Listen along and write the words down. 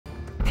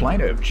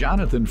Plaintiff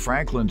Jonathan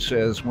Franklin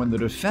says when the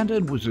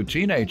defendant was a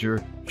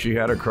teenager, she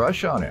had a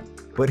crush on him,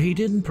 but he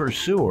didn't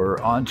pursue her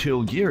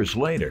until years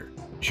later.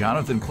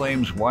 Jonathan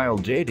claims while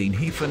dating,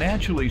 he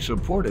financially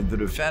supported the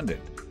defendant,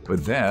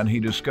 but then he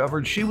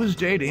discovered she was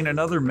dating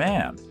another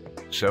man.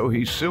 So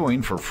he's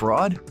suing for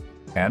fraud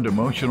and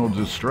emotional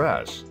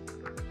distress.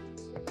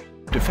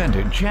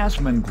 Defendant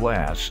Jasmine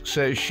Glass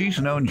says she's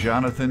known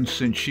Jonathan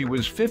since she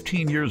was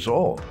 15 years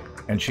old,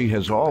 and she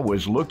has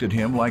always looked at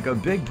him like a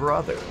big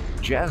brother.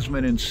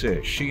 Jasmine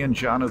insists she and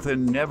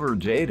Jonathan never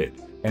dated,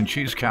 and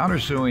she's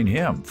countersuing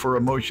him for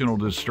emotional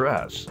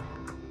distress.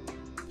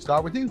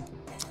 Start with you.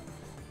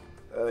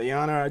 Your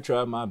Honor, I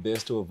tried my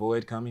best to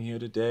avoid coming here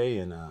today,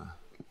 and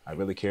I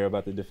really care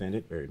about the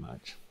defendant very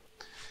much.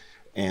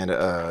 And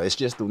it's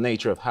just the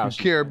nature of how you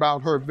care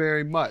about her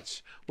very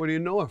much. Where do you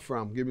know her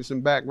from? Give me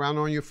some background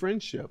on your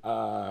friendship.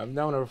 I've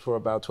known her for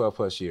about 12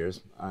 plus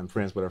years. I'm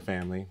friends with her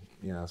family.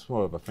 You know, it's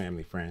more of a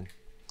family friend.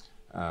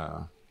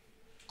 About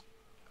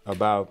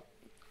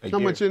a year. How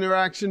much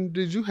interaction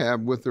did you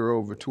have with her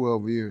over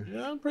 12 years?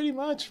 Yeah, pretty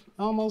much.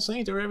 Almost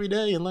seen her every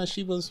day, unless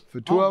she was... For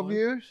 12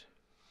 years?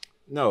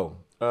 No,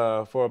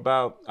 for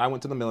about... I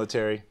went to the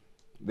military.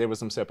 There was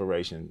some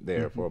separation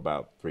there for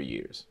about 3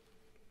 years.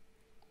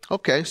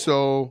 Okay,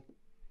 so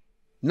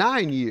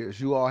 9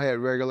 years you all had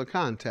regular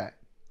contact.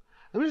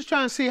 I'm just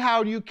trying to see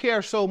how you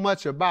care so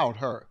much about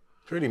her.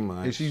 Pretty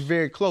much. And she's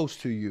very close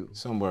to you.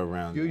 Somewhere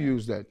around You there.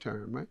 use that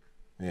term, right?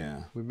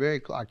 Yeah. We're very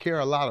close. I care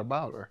a lot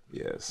about her.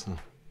 Yes.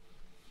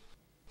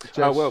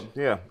 Just,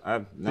 yeah,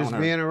 I've known just her.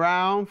 being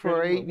around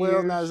for 8 years?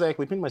 Well, not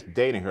exactly. Pretty much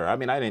dating her. I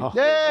mean, I didn't...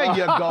 There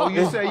you go.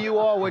 You say you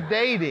all were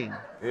dating.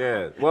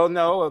 Yeah. Well,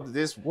 no.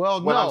 This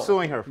what no. I'm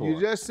suing her for.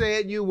 You just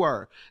said you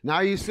were.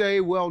 Now you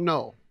say, well,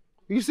 no.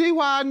 You see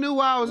why I knew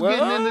I was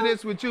getting into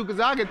this with you? Because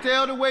I could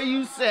tell the way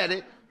you said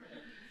it.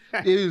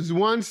 It was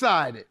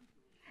one-sided.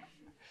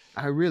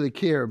 I really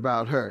care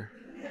about her.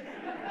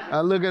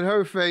 I look at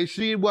her face,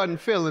 she wasn't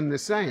feeling the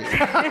same.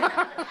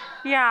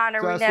 Your Honor,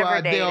 So we that's never why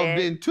I dated.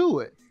 delved into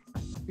it.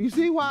 You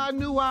see why I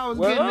knew I was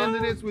getting into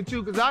this with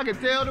you? Because I could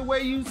tell the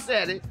way you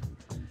said it.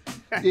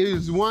 It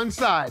was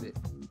one-sided.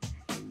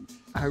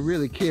 I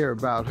really care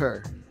about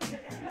her.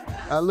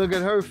 I look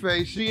at her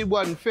face, she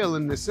wasn't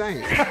feeling the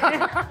same.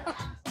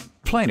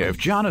 Plaintiff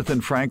Jonathan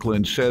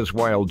Franklin says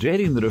while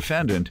dating the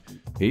defendant,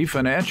 he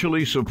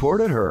financially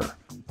supported her,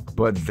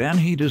 but then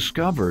he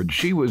discovered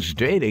she was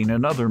dating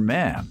another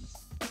man.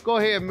 Go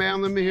ahead,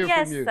 ma'am, let me hear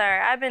Yes, from you.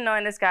 sir. I've been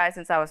knowing this guy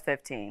since I was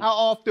 15. How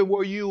often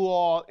were you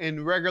all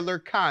in regular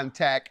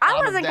contact?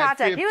 I was in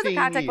contact. He was in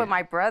contact with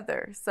my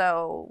brother.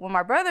 So when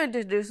my brother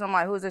introduced him, I'm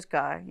like, who's this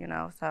guy? You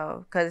know,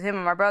 so because him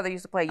and my brother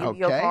used to play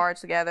Yu-Gi-Oh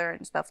cards together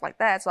and stuff like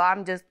that. So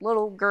I'm just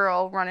little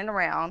girl running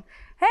around.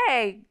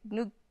 Hey,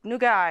 new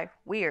guy,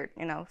 weird,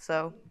 you know.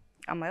 So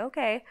I'm like,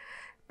 okay.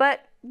 But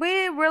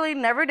we really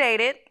never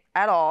dated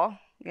at all.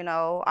 You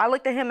know, I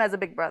looked at him as a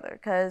big brother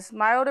because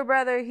my older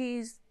brother,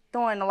 he's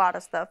doing a lot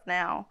of stuff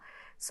now.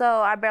 So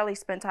I barely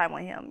spend time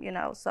with him, you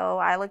know. So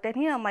I looked at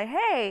him like,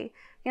 hey,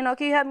 you know,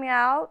 can you help me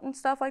out and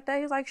stuff like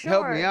that? He's like, sure.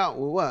 Help me out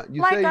with what?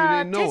 You like, say you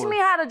didn't know teach her. me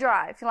how to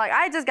drive. Like,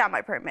 I just got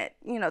my permit,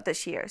 you know,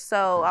 this year.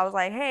 So I was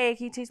like, hey,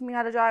 can you teach me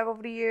how to drive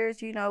over the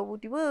years? You know,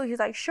 woo-de-woo. He's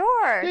like,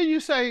 sure. Did you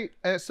say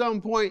at some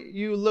point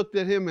you looked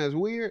at him as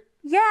weird?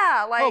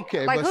 Yeah, like,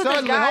 okay, like but who's this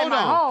suddenly, guy in hold my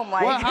on. home?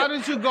 Like, Well, how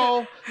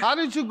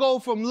did you go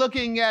from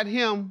looking at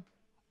him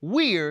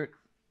weird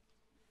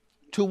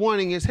to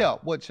wanting his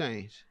help? What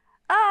changed?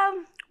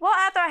 Well,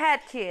 after I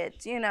had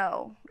kids, you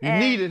know. You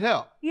needed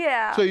help.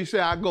 Yeah. So you say,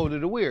 I go to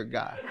the weird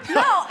guy.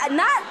 No,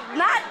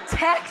 not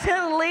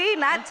technically.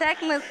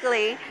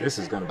 This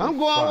is gonna be I'm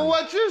going fun. with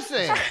what you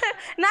said.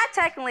 Not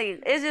technically.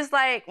 It's just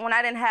like when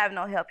I didn't have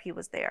no help, he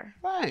was there.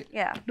 Right.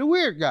 Yeah. The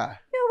weird guy.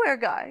 You're a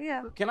weird guy,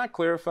 yeah. Can I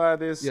clarify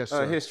this Yes,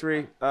 sir.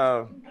 history?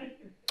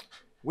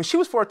 When she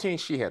was 14,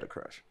 she had a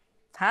crush.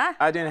 Huh?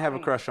 I didn't have a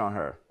crush on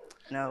her.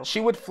 No. She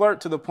would flirt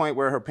to the point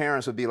where her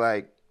parents would be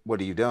like, what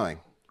are you doing?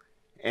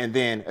 And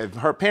then if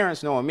her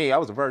parents knowing me, I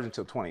was a virgin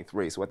until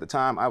 23. So at the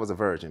time, I was a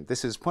virgin.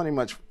 This is pretty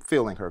much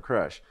feeling her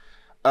crush.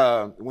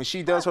 When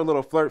she does her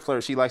little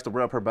flirt, she likes to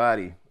rub her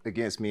body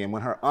against me. And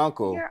when her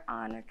uncle... Your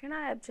Honor, can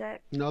I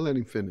object? No, let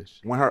him finish.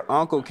 When her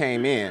uncle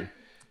came in,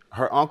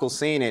 her uncle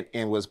seen it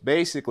and was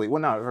basically,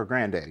 well, no, her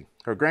granddaddy.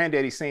 Her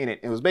granddaddy seen it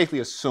and was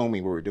basically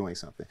assuming we were doing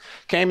something.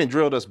 Came and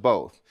drilled us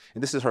both.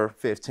 And this is her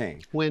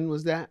 15. When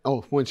was that?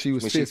 Oh, when she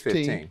was 15? When she's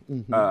 15.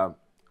 Mm-hmm.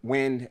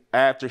 Soon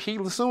after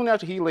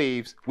he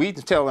leaves, we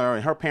tell her,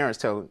 and her parents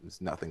tell her, there's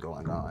nothing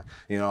going on.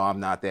 You know, I'm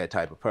not that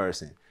type of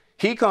person.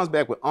 He comes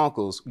back with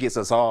uncles, gets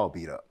us all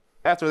beat up.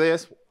 After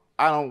this,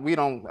 I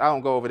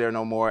don't go over there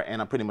no more,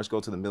 and I pretty much go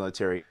to the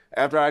military.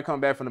 After I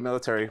come back from the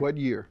military. What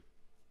year?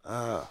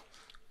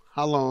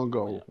 How long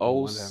ago?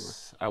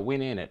 I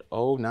went in at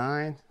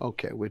 09.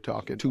 Okay, we're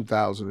talking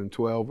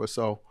 2012 or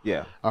so.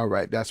 Yeah. All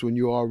right, that's when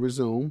you all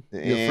resumed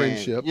your And,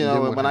 friendship. You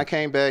know, when I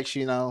came back,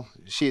 she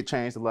had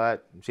changed a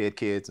lot. She had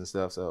kids and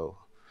stuff, so,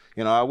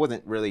 you know, I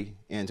wasn't really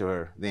into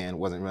her then,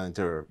 wasn't really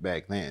into her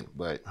back then.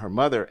 But her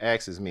mother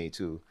asks me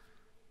to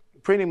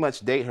pretty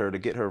much date her to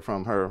get her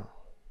from her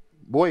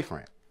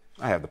boyfriend.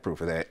 I have the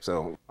proof of that.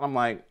 So I'm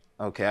like,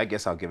 okay, I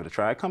guess I'll give it a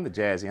try. I come to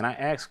Jazzy and I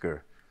ask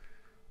her,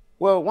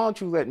 well, why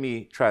don't you let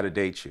me try to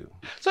date you?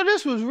 So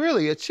this was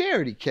really a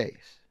charity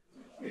case.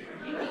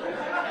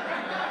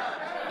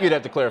 You'd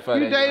have to clarify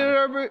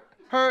that.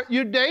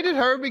 You dated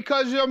her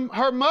because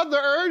her mother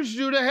urged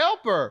you to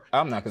help her.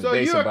 I'm not going to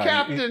date somebody. So you're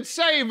Captain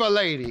Save a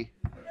Lady.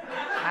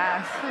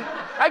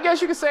 I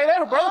guess you could say that.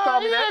 Her brother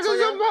called me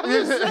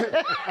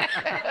that.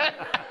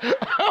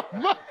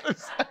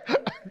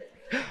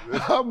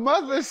 Her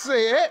mother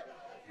said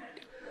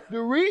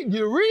the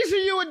reason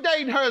you were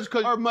dating her is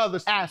because her mother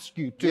asked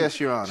you to. Yes,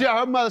 Your Honor.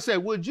 Her mother said,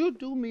 would you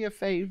do me a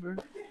favor?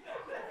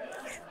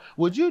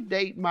 Would you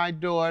date my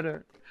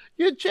daughter?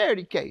 Your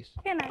charity case.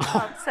 Can I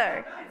talk,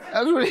 sir?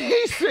 That's what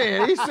he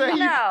said. He said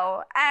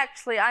no,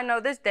 actually, I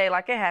know this day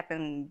like it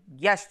happened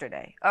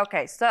yesterday.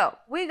 Okay, so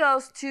we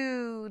goes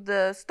to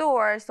the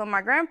store. So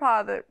my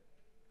grandfather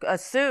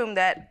assumed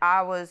that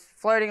I was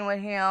flirting with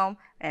him.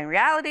 In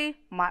reality,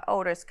 my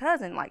oldest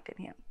cousin liked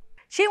him.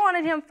 She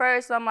wanted him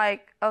first. So I'm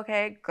like,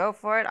 okay, go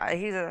for it. I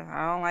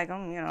don't like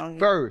him, you know.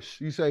 First,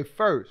 you say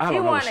first. I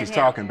don't know what she's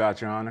talking about,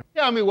 Your Honor.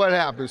 Tell me what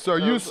happened. So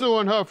you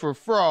suing her for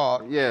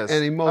fraud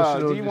and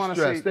emotional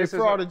distress. They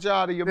frauded you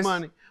out of your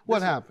money.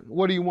 What happened?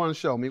 What do you want to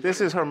show me? This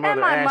is her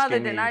mother asking me. And my mother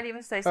me. did not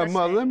even say such Her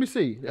mother, thing. let me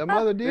see. Her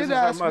mother did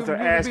ask you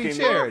to be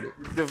charity.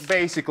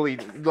 Basically,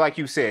 like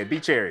you said,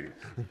 be charity.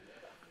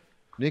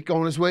 Nick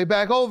on his way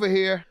back over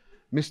here.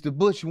 Mr.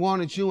 Butch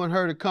wanted you and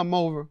her to come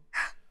over,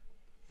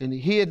 and he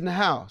hid in the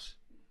house.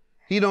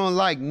 He don't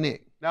like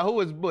Nick. Now,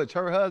 who is Butch?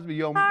 Her husband,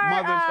 your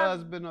mother's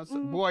husband or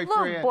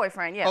boyfriend? Little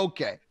boyfriend, yeah.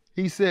 Okay.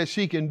 He says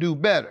she can do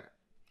better.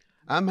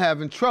 I'm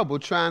having trouble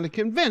trying to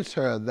convince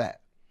her of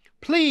that.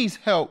 Please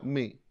help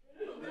me.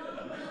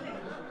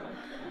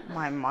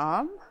 My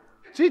mom?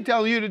 She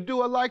telling you to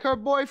do it like her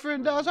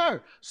boyfriend does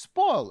her.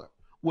 Spoil her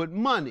with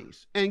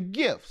monies and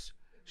gifts.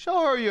 Show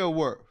her your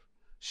worth.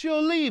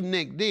 She'll leave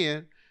Nick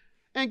then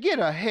and get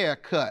a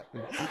haircut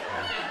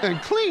and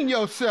clean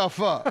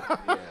yourself up.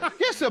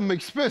 Get some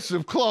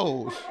expensive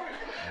clothes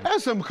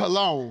and some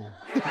cologne.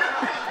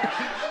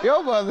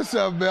 Your mother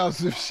something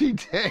else if she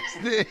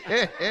texted.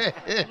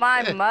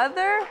 My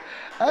mother?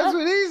 That's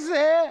what he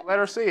said. Let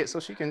her see it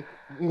so she can.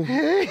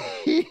 And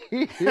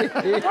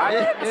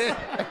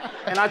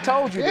I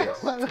told you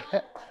this.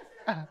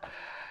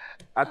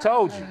 I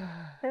told you.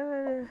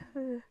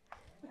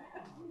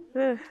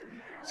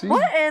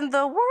 What in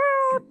the world?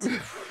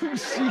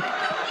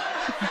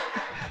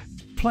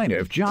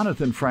 Plaintiff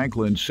Jonathan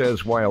Franklin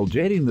says while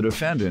dating the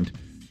defendant,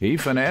 he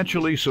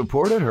financially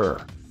supported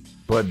her.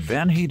 But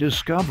then he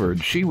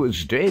discovered she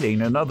was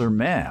dating another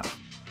man.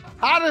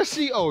 How does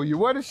she owe you?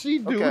 What does she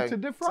do to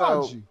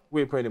defraud you?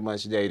 We're pretty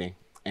much dating,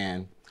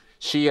 and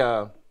she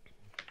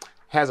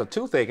has a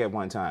toothache at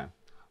one time.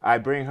 I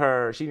bring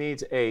her, she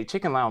needs a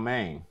chicken lao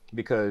mein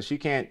because she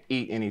can't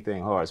eat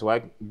anything hard. So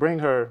I bring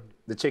her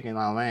the chicken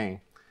lao mein,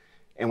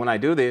 and when I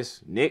do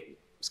this, Nick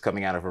is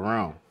coming out of her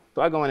room.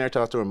 So I go in there,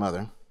 talk to her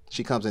mother.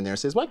 She comes in there and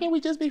says, why can't we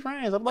just be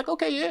friends? I'm like,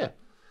 okay, yeah,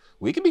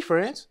 we can be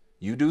friends.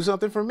 You do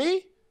something for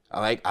me,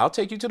 I'll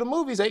take you to the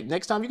movies. Hey,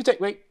 next time you can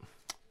wait,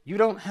 you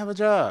don't have a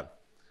job.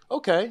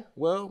 Okay,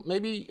 well,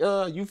 maybe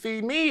you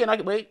feed me and I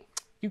can, wait,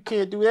 you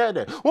can't do that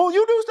then. Well,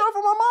 you do stuff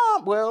for my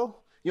mom.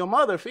 Well, your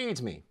mother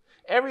feeds me.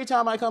 Every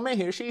time I come in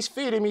here, she's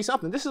feeding me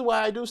something. This is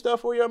why I do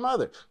stuff for your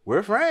mother.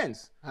 We're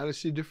friends. How does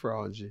she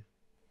defraud you?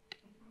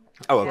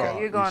 Oh, okay. Yeah,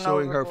 you're going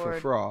suing overboard. her for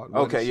fraud.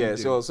 Okay, yeah,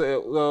 so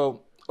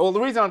the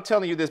reason I'm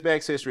telling you this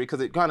back history, because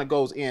it kind of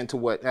goes into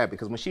what happened.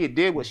 Because when she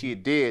did what she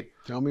did,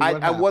 tell me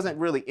what I wasn't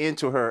really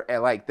into her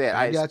like that.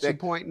 I got your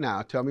point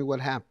now. Tell me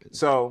what happened.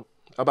 So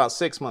about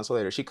 6 months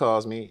later, she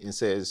calls me and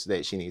says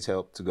that she needs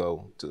help to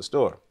go to the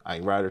store. I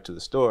ride her to the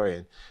store,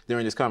 and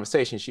during this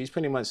conversation, she's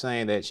pretty much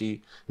saying that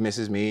she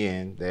misses me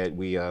and that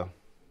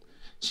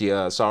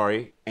she's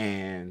sorry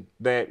and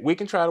that we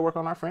can try to work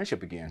on our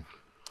friendship again.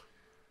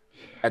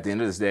 At the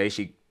end of this day,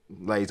 she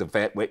lays a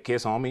fat, wet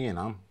kiss on me, and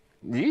I'm,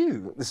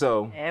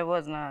 so. It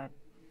was not.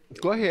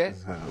 Go ahead.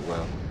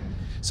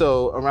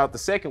 So around the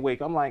second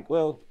week, I'm like,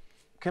 well,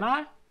 can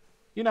I,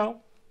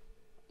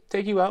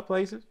 take you out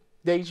places?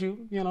 Date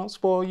you,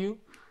 spoil you,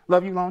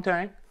 love you long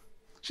time.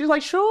 She's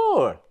like,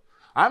 sure.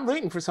 I'm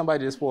waiting for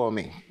somebody to spoil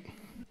me.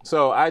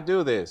 So I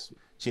do this.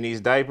 She needs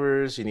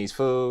diapers, she needs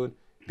food,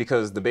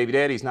 because the baby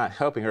daddy's not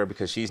helping her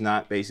because she's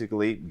not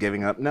basically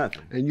giving up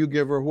nothing. And you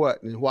give her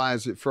what? And why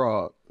is it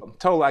fraud?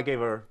 Total, I gave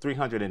her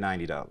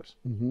 $390.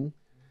 Mm-hmm.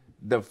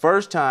 The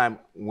first time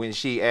when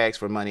she asked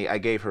for money, I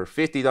gave her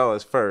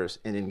 $50 first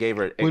and then gave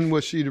her extra. When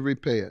was she to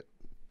repay it?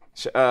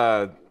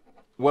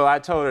 Well, I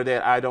told her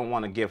that I don't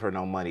want to give her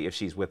no money if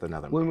she's with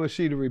another man. When was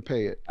she to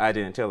repay it? I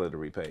didn't tell her to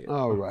repay it.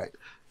 All right.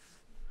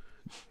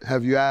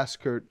 Have you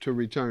asked her to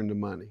return the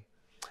money?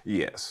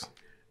 Yes.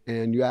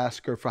 And you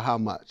asked her for how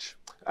much?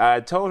 I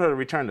told her to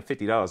return the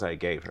 $50 I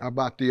gave her. How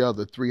about the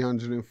other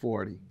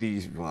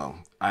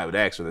 $340? I would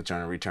ask her to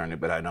return it,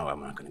 but I know I'm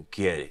not going to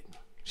get it.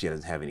 She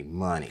doesn't have any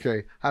money.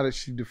 Okay. How did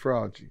she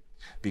defraud you?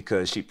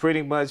 Because she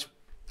pretty much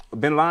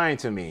been lying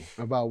to me.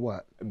 About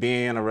what?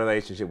 Being in a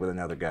relationship with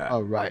another guy.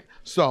 All right.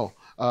 So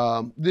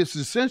this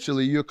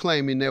essentially, you're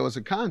claiming there was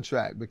a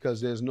contract because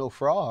there's no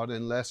fraud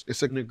unless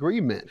it's an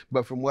agreement.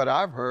 But from what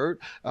I've heard,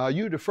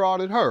 you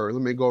defrauded her.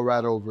 Let me go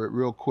right over it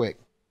real quick.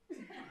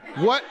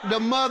 What the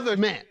mother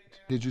meant.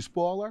 Did you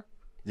spoil her?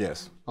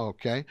 Yes.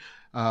 Okay.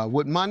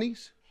 With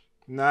monies?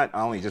 Not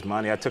only just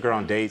money. I took her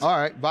on dates. All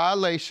right.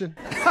 Violation.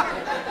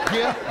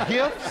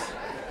 Gifts?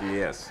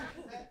 Yes.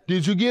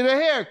 Did you get a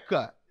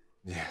haircut?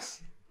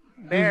 Yes.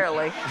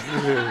 Barely.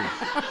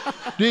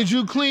 Did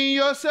you clean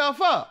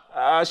yourself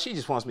up? She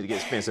just wants me to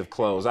get expensive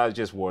clothes. I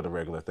just wore the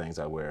regular things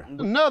I wear.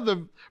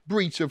 Another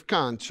breach of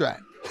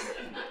contract.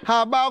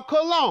 How about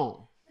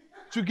cologne?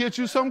 Did you get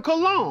you some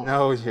cologne?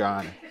 No, Your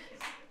Honor.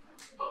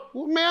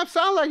 Well, man,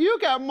 sounds like you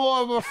got more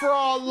of a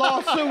fraud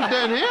lawsuit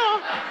than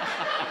him.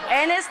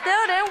 And it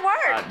still didn't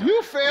work.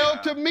 You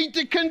failed to meet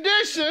the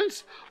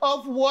conditions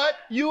of what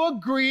you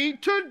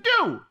agreed to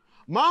do.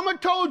 Mama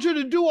told you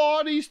to do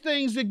all these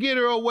things to get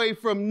her away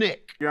from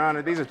Nick. Your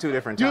Honor, these are two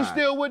different times. You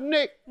still with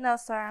Nick? No,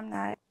 sir, I'm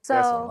not.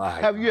 That's a So, lie.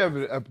 Have you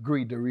ever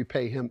agreed to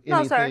repay him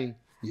no, sir. anything?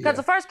 Because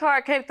the first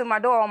card came through my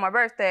door on my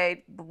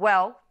birthday.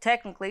 Well,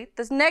 technically,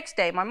 this next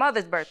day, my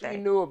mother's birthday. She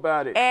knew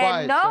about it. And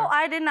Quiet, no, sir.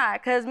 I did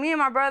not. Because me and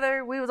my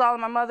brother, we was all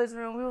in my mother's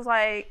room. We was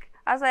like,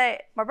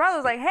 my brother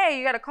was like, hey,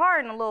 you got a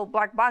card in a little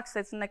black box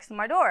that's next to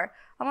my door.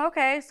 I'm like,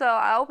 okay. So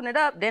I opened it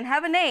up, didn't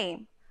have a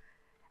name.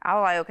 I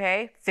was like,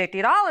 okay,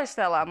 $50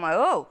 fell out. I'm like,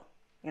 oh,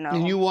 you know.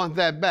 And you want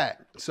that back,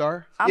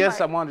 sir?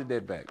 Yes, I wanted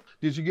that back.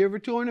 Did you give her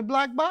to her in a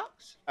black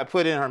box? I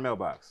put it in her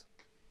mailbox.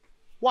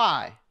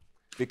 Why?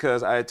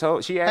 Because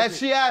she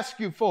asked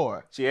you for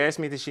it? She asked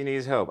me that she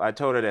needs help. I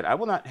told her that I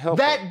will not help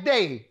her. That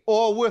day,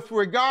 or with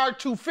regard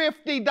to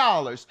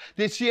 $50,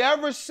 did she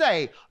ever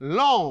say,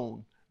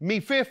 loan me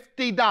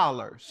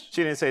 $50?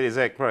 She didn't say the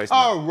exact price. No.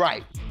 All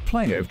right.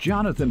 Plaintiff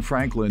Jonathan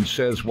Franklin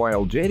says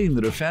while dating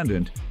the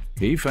defendant,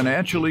 he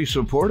financially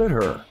supported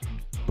her.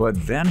 But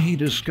then he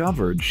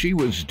discovered she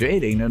was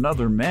dating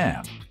another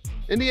man.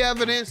 Any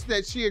evidence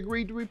that she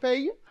agreed to repay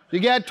you? You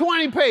got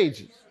 20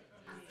 pages.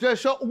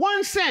 Just show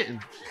one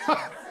sentence.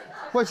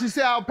 But she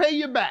said, I'll pay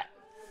you back.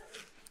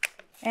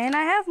 And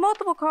I have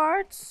multiple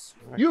cards.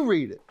 You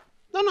read it.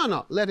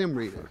 No. Let him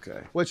read it.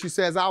 Okay. What she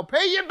says, I'll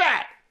pay you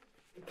back.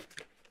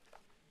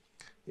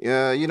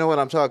 Yeah, you know what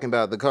I'm talking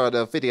about. The card,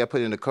 50 I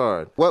put in the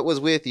card. What was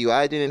with you?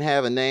 I didn't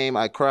have a name.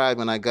 I cried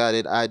when I got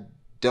it. I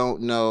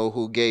don't know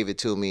who gave it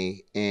to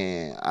me.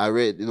 And I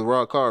read, the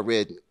raw card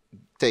read,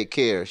 take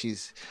care.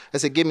 I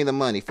said, give me the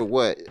money. For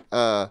what?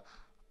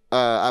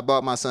 I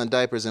bought my son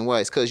diapers and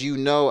wipes because you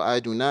know I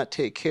do not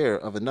take care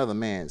of another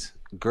man's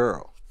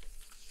girl.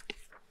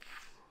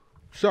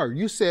 Sir,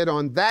 you said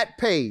on that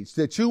page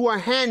that you were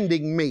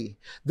handing me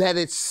that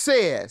it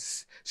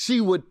says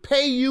she would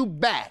pay you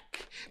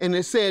back, and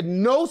it said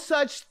no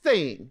such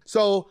thing.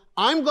 So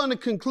I'm going to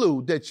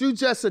conclude that you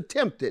just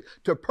attempted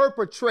to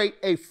perpetrate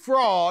a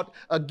fraud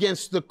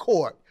against the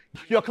court.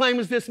 Your claim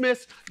is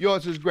dismissed.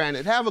 Yours is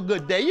granted. Have a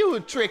good day. You were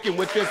tricking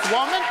with this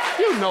woman.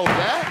 You know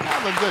that.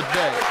 Have a good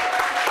day.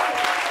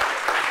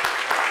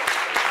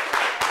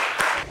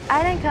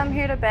 I didn't come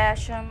here to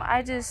bash him.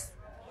 I just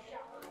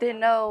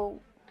didn't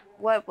know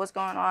what was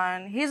going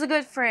on. He's a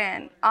good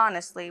friend,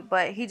 honestly,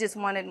 but he just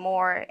wanted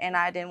more, and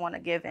I didn't want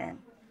to give in.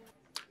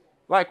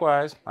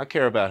 Likewise, I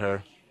care about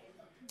her.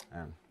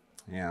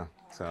 Yeah,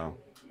 so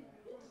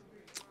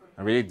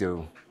I really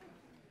do.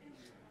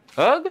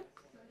 Hug?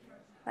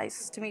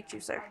 Nice to meet you,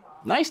 sir.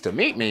 Nice to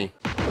meet me.